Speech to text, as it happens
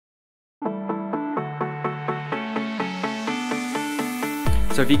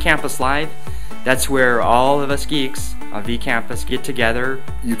So vCampus Live, that's where all of us geeks on vCampus get together.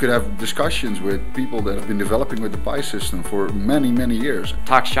 You could have discussions with people that have been developing with the Pi system for many years.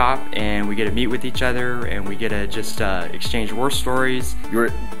 Talk shop, and we get to meet with each other, and we get to just exchange war stories. You're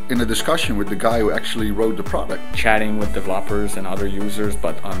in a discussion with the guy who actually wrote the product. Chatting with developers and other users,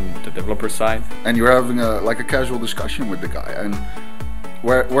 but on the developer side. And you're having like a casual discussion with the guy. And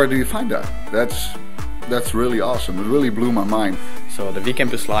where do you find that? That's really awesome. It really blew my mind. So the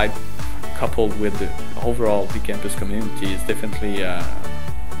vCampus Live, coupled with the overall vCampus community, is definitely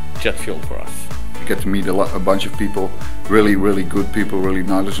jet fuel for us. You get to meet a bunch of people, really good people, really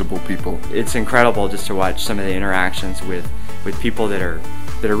knowledgeable people. It's incredible just to watch some of the interactions with people that are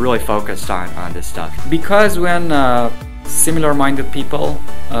really focused on this stuff. Because when similar-minded people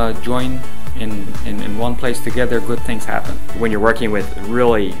join in one place together, good things happen. When you're working with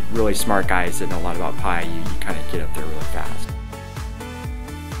really smart guys that know a lot about Pi, you kind of get up there really fast.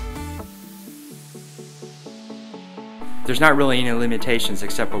 There's not really any limitations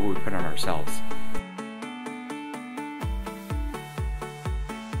except what we put on ourselves.